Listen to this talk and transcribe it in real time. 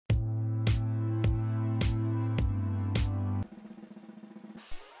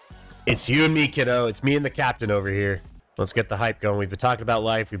It's you and me, kiddo. It's me and the captain over here. Let's get the hype going. We've been talking about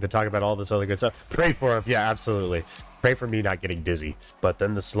life. We've been talking about all this other good stuff. Pray for him. Yeah, absolutely. Pray for me not getting dizzy. But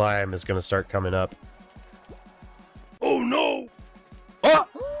then the slime is going to start coming up. Oh, no. Oh!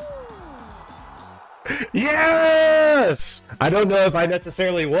 Yes! I don't know if I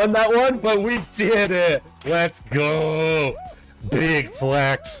necessarily won that one, but we did it. Let's go. Big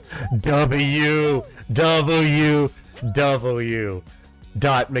flex.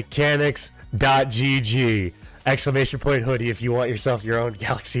 www.mechanics.gg. Exclamation point hoodie if you want yourself your own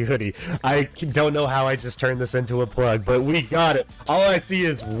Galaxy hoodie. I don't know how I just turned this into a plug, but we got it. All I see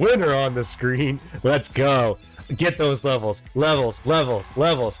is winner on the screen. Let's go. Get those levels. Levels, levels,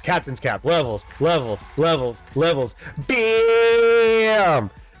 levels. Captain's cap. Levels, levels, levels, levels. Bam!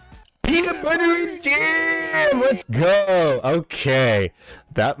 Peanut butter and jam! Let's go! Okay.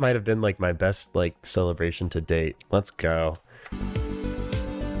 That might have been like my best like celebration to date. Let's go.